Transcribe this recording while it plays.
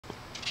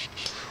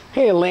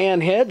Hey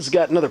Elan heads,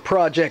 got another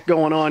project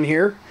going on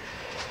here.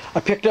 I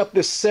picked up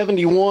this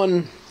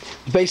 71,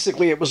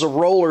 basically it was a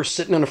roller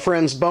sitting in a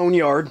friend's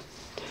boneyard.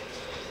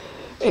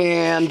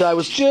 And I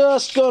was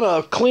just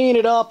gonna clean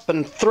it up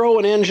and throw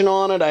an engine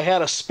on it. I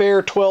had a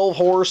spare 12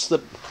 horse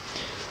that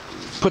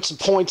put some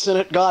points in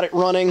it, got it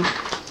running.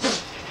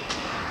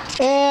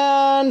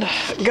 And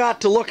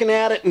got to looking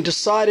at it and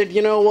decided,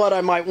 you know what,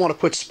 I might want to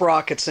put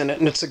sprockets in it.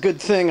 And it's a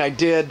good thing I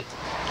did,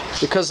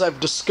 because I've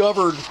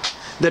discovered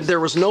that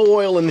there was no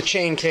oil in the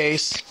chain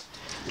case.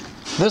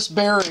 This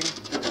bearing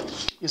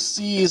is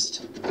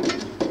seized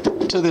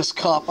to this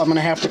cup. I'm going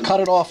to have to cut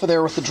it off of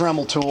there with the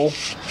Dremel tool.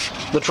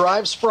 The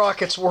drive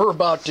sprockets were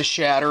about to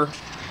shatter.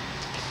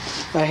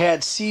 I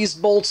had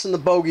seized bolts in the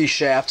bogie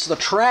shafts. The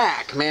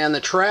track, man, the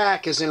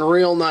track is in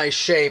real nice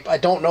shape. I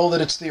don't know that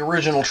it's the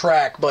original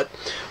track, but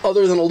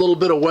other than a little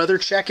bit of weather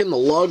checking, the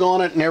lug on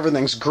it and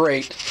everything's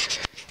great.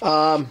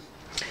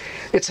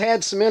 It's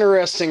had some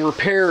interesting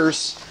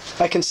repairs.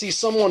 I can see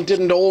someone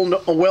didn't own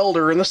a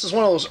welder, and this is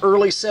one of those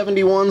early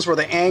 71s where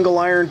the angle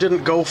iron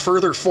didn't go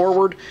further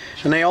forward,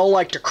 and they all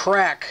like to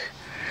crack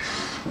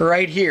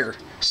right here.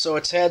 So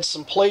it's had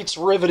some plates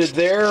riveted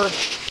there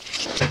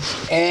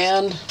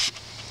and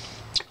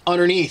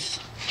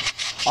underneath.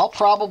 I'll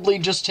probably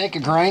just take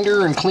a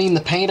grinder and clean the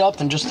paint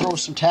up and just throw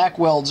some tack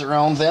welds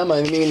around them.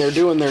 I mean, they're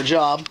doing their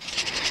job.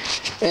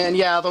 And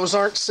yeah, those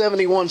aren't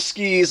 71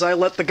 skis. I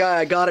let the guy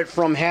I got it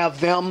from have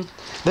them.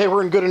 They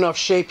were in good enough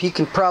shape he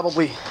can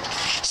probably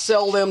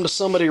sell them to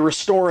somebody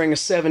restoring a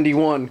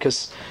 71,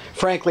 because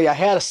frankly I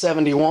had a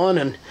 71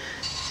 and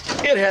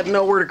it had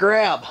nowhere to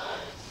grab.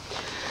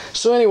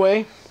 So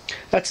anyway,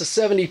 that's a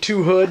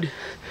 72 hood.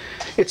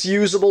 It's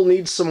usable,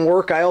 needs some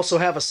work. I also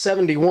have a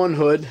 71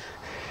 hood.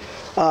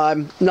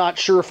 I'm not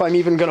sure if I'm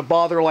even going to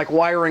bother like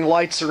wiring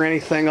lights or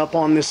anything up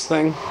on this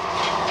thing.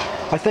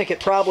 I think it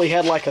probably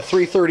had like a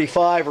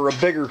 335 or a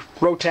bigger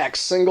Rotax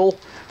single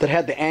that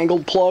had the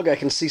angled plug. I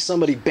can see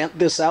somebody bent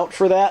this out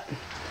for that.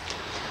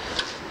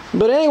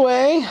 But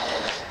anyway,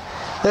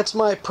 that's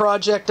my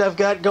project I've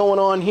got going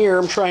on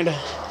here.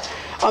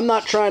 I'm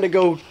not trying to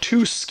go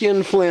too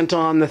skinflint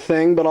on the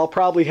thing, but I'll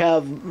probably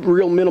have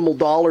real minimal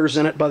dollars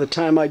in it by the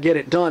time I get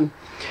it done.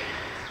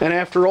 And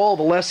after all,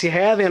 the less you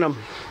have in them,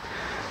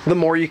 the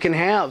more you can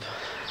have.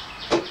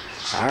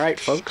 All right,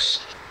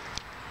 folks.